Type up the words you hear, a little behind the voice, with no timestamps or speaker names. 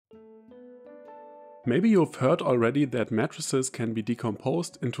Maybe you've heard already that matrices can be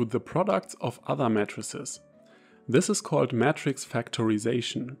decomposed into the products of other matrices. This is called matrix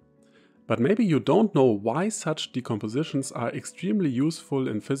factorization. But maybe you don't know why such decompositions are extremely useful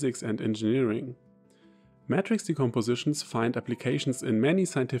in physics and engineering. Matrix decompositions find applications in many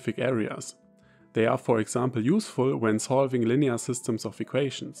scientific areas. They are, for example, useful when solving linear systems of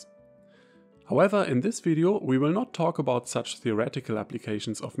equations. However, in this video we will not talk about such theoretical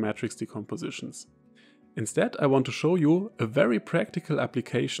applications of matrix decompositions. Instead, I want to show you a very practical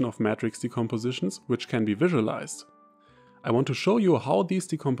application of matrix decompositions which can be visualized. I want to show you how these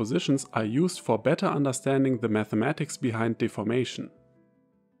decompositions are used for better understanding the mathematics behind deformation.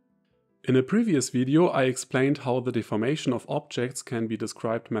 In a previous video I explained how the deformation of objects can be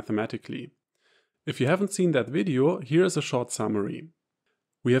described mathematically. If you haven't seen that video, here is a short summary.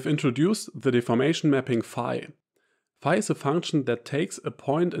 We have introduced the deformation mapping phi. Phi is a function that takes a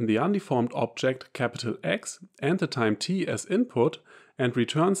point in the undeformed object capital X and the time t as input and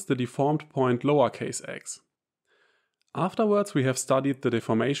returns the deformed point lowercase x. Afterwards we have studied the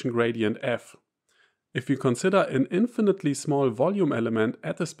deformation gradient f. If we consider an infinitely small volume element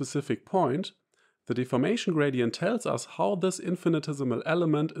at a specific point, the deformation gradient tells us how this infinitesimal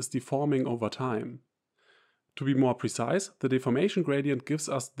element is deforming over time. To be more precise, the deformation gradient gives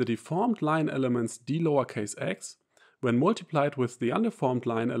us the deformed line elements d lowercase x when multiplied with the undeformed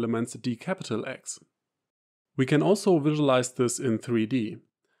line elements d capital X. We can also visualize this in 3D.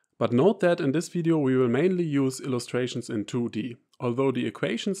 But note that in this video we will mainly use illustrations in 2D, although the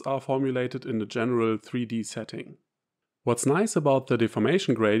equations are formulated in the general 3D setting. What's nice about the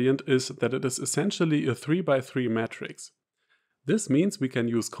deformation gradient is that it is essentially a 3x3 matrix. This means we can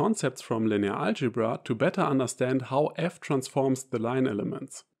use concepts from linear algebra to better understand how f transforms the line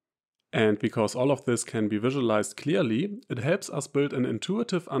elements. And because all of this can be visualized clearly, it helps us build an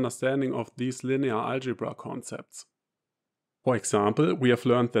intuitive understanding of these linear algebra concepts. For example, we have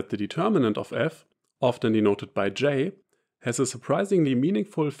learned that the determinant of f, often denoted by j, has a surprisingly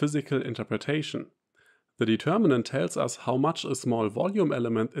meaningful physical interpretation. The determinant tells us how much a small volume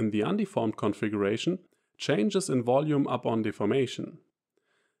element in the undeformed configuration changes in volume upon deformation.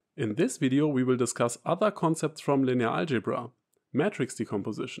 In this video we will discuss other concepts from linear algebra, matrix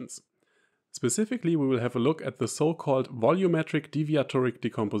decompositions. Specifically, we will have a look at the so-called volumetric-deviatoric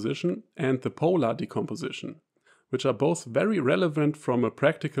decomposition and the polar decomposition, which are both very relevant from a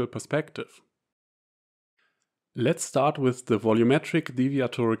practical perspective. Let's start with the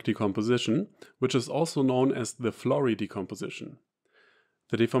volumetric-deviatoric decomposition, which is also known as the Flory decomposition.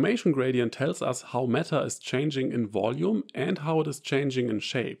 The deformation gradient tells us how matter is changing in volume and how it is changing in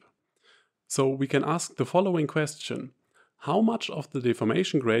shape. So we can ask the following question. How much of the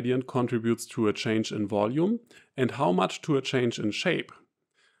deformation gradient contributes to a change in volume and how much to a change in shape?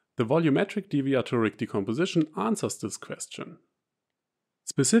 The volumetric-deviatoric decomposition answers this question.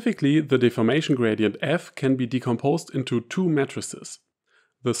 Specifically, the deformation gradient f can be decomposed into two matrices,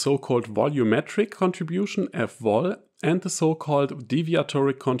 the so-called volumetric contribution f-vol and the so-called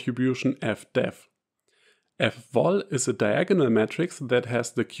deviatoric contribution f-dev. f-vol is a diagonal matrix that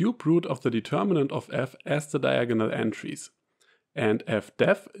has the cube root of the determinant of f as the diagonal entries, and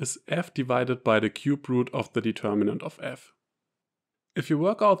f-dev is f divided by the cube root of the determinant of f. If you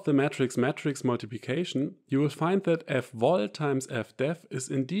work out the matrix multiplication, you will find that f-vol times f-dev is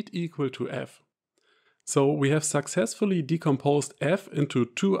indeed equal to f. So we have successfully decomposed f into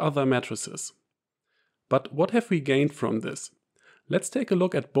two other matrices. But what have we gained from this? Let's take a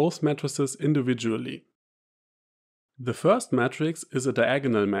look at both matrices individually. The first matrix is a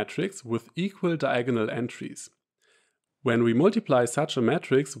diagonal matrix with equal diagonal entries. When we multiply such a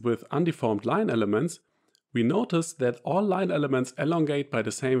matrix with undeformed line elements, we notice that all line elements elongate by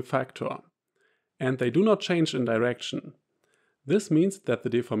the same factor, and they do not change in direction. This means that the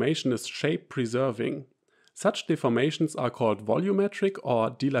deformation is shape preserving. Such deformations are called volumetric or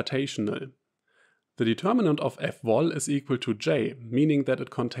dilatational. The determinant of f-vol is equal to j, meaning that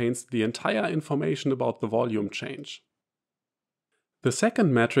it contains the entire information about the volume change. The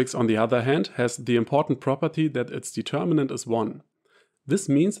second matrix, on the other hand, has the important property that its determinant is 1. This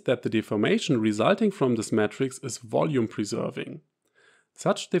means that the deformation resulting from this matrix is volume preserving.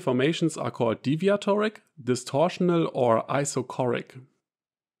 Such deformations are called deviatoric, distortional, or isochoric.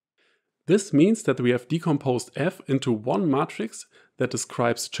 This means that we have decomposed f into one matrix that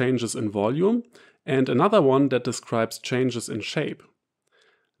describes changes in volume and another one that describes changes in shape.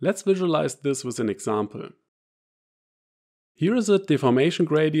 Let's visualize this with an example. Here is a deformation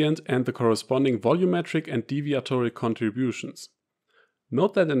gradient and the corresponding volumetric and deviatoric contributions.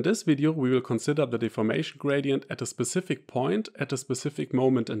 Note that in this video we will consider the deformation gradient at a specific point at a specific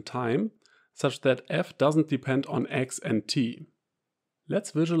moment in time, such that f doesn't depend on x and t.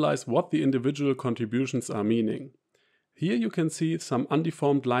 Let's visualize what the individual contributions are meaning. Here you can see some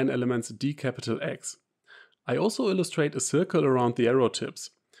undeformed line elements d capital X. I also illustrate a circle around the arrow tips.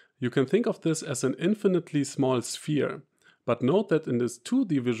 You can think of this as an infinitely small sphere, but note that in this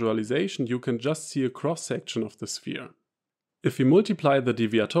 2D visualization you can just see a cross-section of the sphere. If we multiply the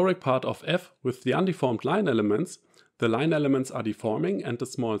deviatoric part of f with the undeformed line elements, the line elements are deforming and the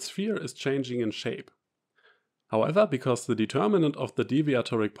small sphere is changing in shape. However, because the determinant of the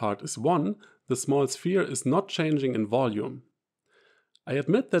deviatoric part is 1, the small sphere is not changing in volume. I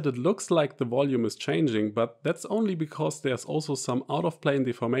admit that it looks like the volume is changing, but that's only because there's also some out-of-plane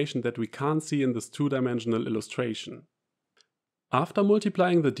deformation that we can't see in this two-dimensional illustration. After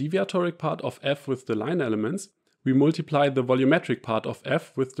multiplying the deviatoric part of f with the line elements, we multiply the volumetric part of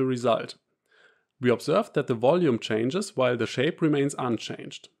f with the result. We observe that the volume changes while the shape remains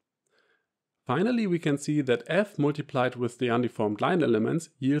unchanged. Finally, we can see that f multiplied with the undeformed line elements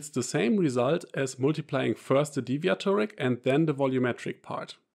yields the same result as multiplying first the deviatoric and then the volumetric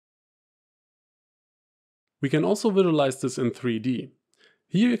part. We can also visualize this in 3D.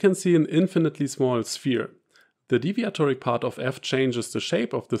 Here you can see an infinitely small sphere. The deviatoric part of f changes the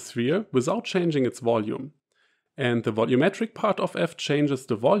shape of the sphere without changing its volume. And the volumetric part of f changes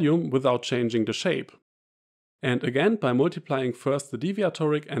the volume without changing the shape. And again, by multiplying first the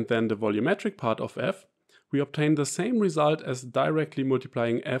deviatoric and then the volumetric part of f, we obtain the same result as directly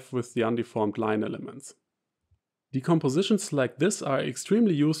multiplying f with the undeformed line elements. Decompositions like this are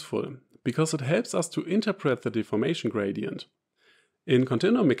extremely useful, because it helps us to interpret the deformation gradient. In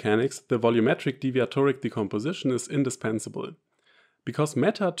continuum mechanics, the volumetric-deviatoric decomposition is indispensable, because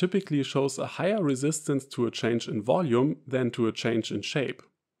matter typically shows a higher resistance to a change in volume than to a change in shape.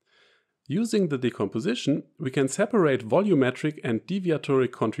 Using the decomposition, we can separate volumetric and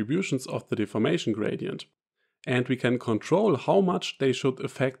deviatoric contributions of the deformation gradient, and we can control how much they should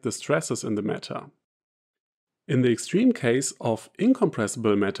affect the stresses in the matter. In the extreme case of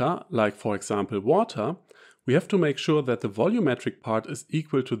incompressible matter, like for example water, we have to make sure that the volumetric part is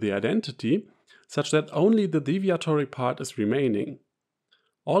equal to the identity, such that only the deviatoric part is remaining.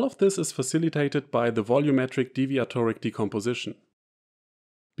 All of this is facilitated by the volumetric-deviatoric decomposition.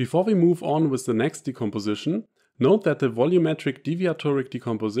 Before we move on with the next decomposition, note that the volumetric-deviatoric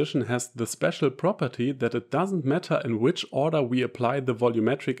decomposition has the special property that it doesn't matter in which order we apply the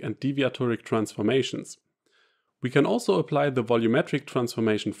volumetric and deviatoric transformations. We can also apply the volumetric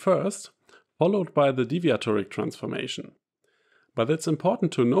transformation first, followed by the deviatoric transformation. But it's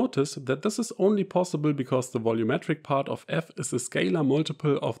important to notice that this is only possible because the volumetric part of f is a scalar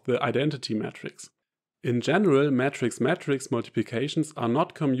multiple of the identity matrix. In general, matrix-matrix multiplications are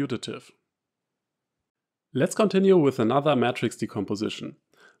not commutative. Let's continue with another matrix decomposition,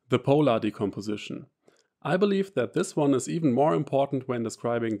 the polar decomposition. I believe that this one is even more important when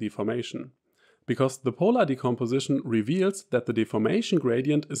describing deformation, because the polar decomposition reveals that the deformation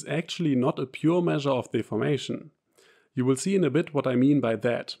gradient is actually not a pure measure of deformation. You will see in a bit what I mean by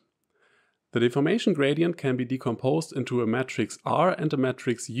that. The deformation gradient can be decomposed into a matrix R and a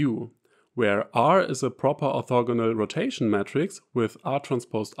matrix U, where R is a proper orthogonal rotation matrix, with R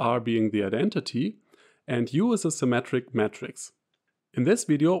transpose R being the identity, and U is a symmetric matrix. In this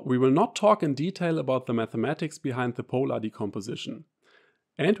video, we will not talk in detail about the mathematics behind the polar decomposition.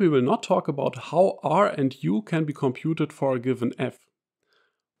 And we will not talk about how R and U can be computed for a given f.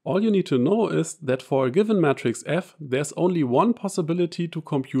 All you need to know is that for a given matrix f, there's only one possibility to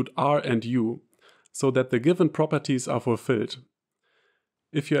compute R and U, so that the given properties are fulfilled.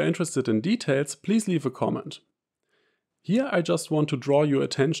 If you're interested in details, please leave a comment. Here I just want to draw your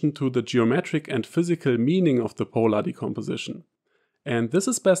attention to the geometric and physical meaning of the polar decomposition. And this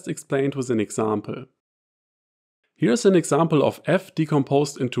is best explained with an example. Here's an example of f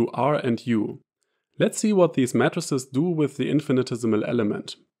decomposed into R and U. Let's see what these matrices do with the infinitesimal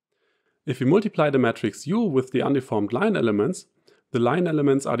element. If we multiply the matrix U with the undeformed line elements, the line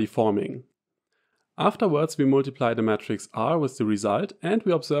elements are deforming. Afterwards, we multiply the matrix R with the result, and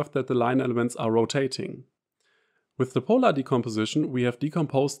we observe that the line elements are rotating. With the polar decomposition, we have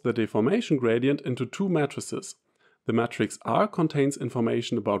decomposed the deformation gradient into two matrices. The matrix R contains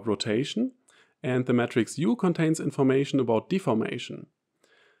information about rotation, and the matrix U contains information about deformation.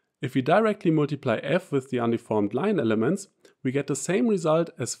 If we directly multiply f with the undeformed line elements, we get the same result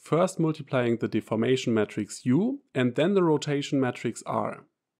as first multiplying the deformation matrix U and then the rotation matrix R.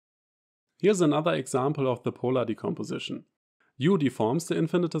 Here's another example of the polar decomposition. U deforms the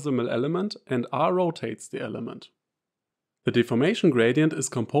infinitesimal element and R rotates the element. The deformation gradient is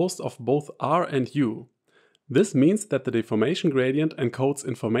composed of both R and U. This means that the deformation gradient encodes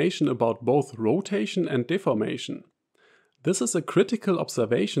information about both rotation and deformation. This is a critical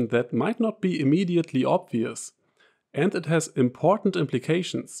observation that might not be immediately obvious, and it has important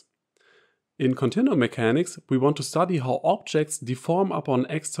implications. In continuum mechanics, we want to study how objects deform upon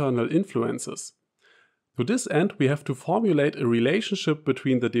external influences. To this end, we have to formulate a relationship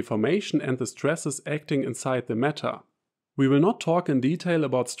between the deformation and the stresses acting inside the matter. We will not talk in detail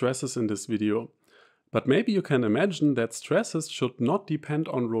about stresses in this video, but maybe you can imagine that stresses should not depend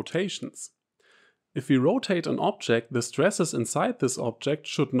on rotations. If we rotate an object, the stresses inside this object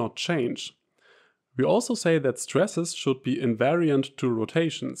should not change. We also say that stresses should be invariant to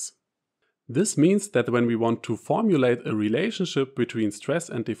rotations. This means that when we want to formulate a relationship between stress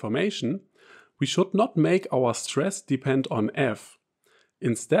and deformation, we should not make our stress depend on F.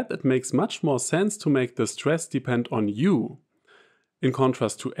 Instead, it makes much more sense to make the stress depend on U. In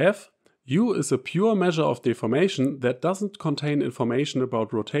contrast to F, U is a pure measure of deformation that doesn't contain information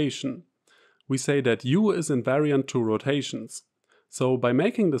about rotation. We say that U is invariant to rotations. So by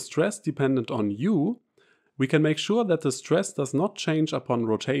making the stress dependent on U, we can make sure that the stress does not change upon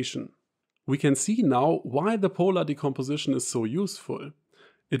rotation. We can see now why the polar decomposition is so useful.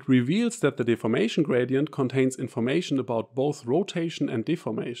 It reveals that the deformation gradient contains information about both rotation and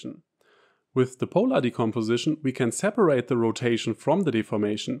deformation. With the polar decomposition, we can separate the rotation from the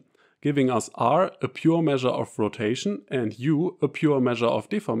deformation, giving us R a pure measure of rotation and U a pure measure of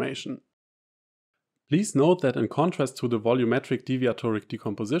deformation. Please note that in contrast to the volumetric-deviatoric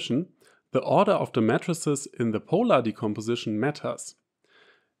decomposition, the order of the matrices in the polar decomposition matters.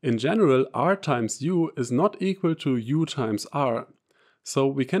 In general, R times U is not equal to U times R, so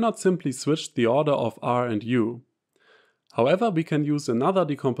we cannot simply switch the order of R and U. However, we can use another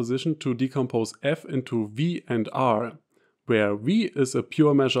decomposition to decompose F into V and R, where V is a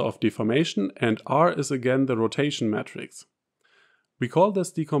pure measure of deformation and R is again the rotation matrix. We call this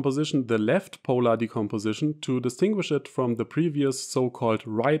decomposition the left polar decomposition to distinguish it from the previous so-called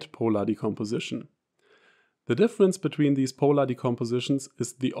right polar decomposition. The difference between these polar decompositions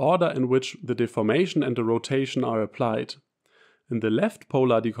is the order in which the deformation and the rotation are applied. In the left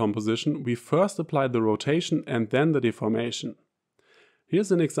polar decomposition, we first apply the rotation and then the deformation.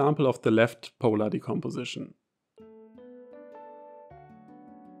 Here's an example of the left polar decomposition.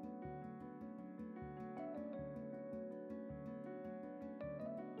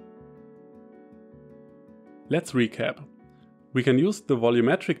 Let's recap. We can use the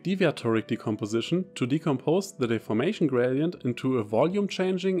volumetric-deviatoric decomposition to decompose the deformation gradient into a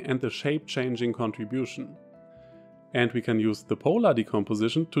volume-changing and a shape-changing contribution. And we can use the polar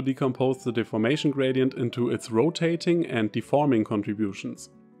decomposition to decompose the deformation gradient into its rotating and deforming contributions.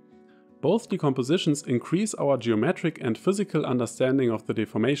 Both decompositions increase our geometric and physical understanding of the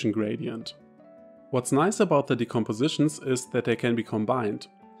deformation gradient. What's nice about the decompositions is that they can be combined.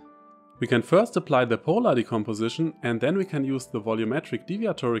 We can first apply the polar decomposition and then we can use the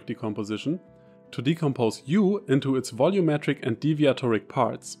volumetric-deviatoric decomposition to decompose U into its volumetric and deviatoric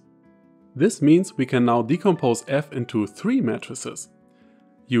parts. This means we can now decompose F into three matrices.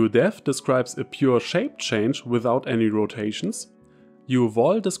 U-def describes a pure shape change without any rotations,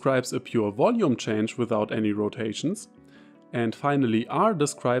 U-vol describes a pure volume change without any rotations, and finally R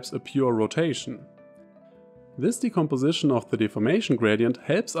describes a pure rotation. This decomposition of the deformation gradient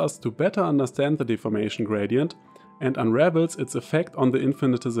helps us to better understand the deformation gradient and unravels its effect on the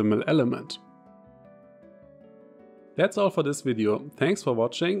infinitesimal element. That's all for this video. Thanks for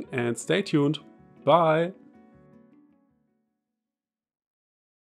watching and stay tuned. Bye!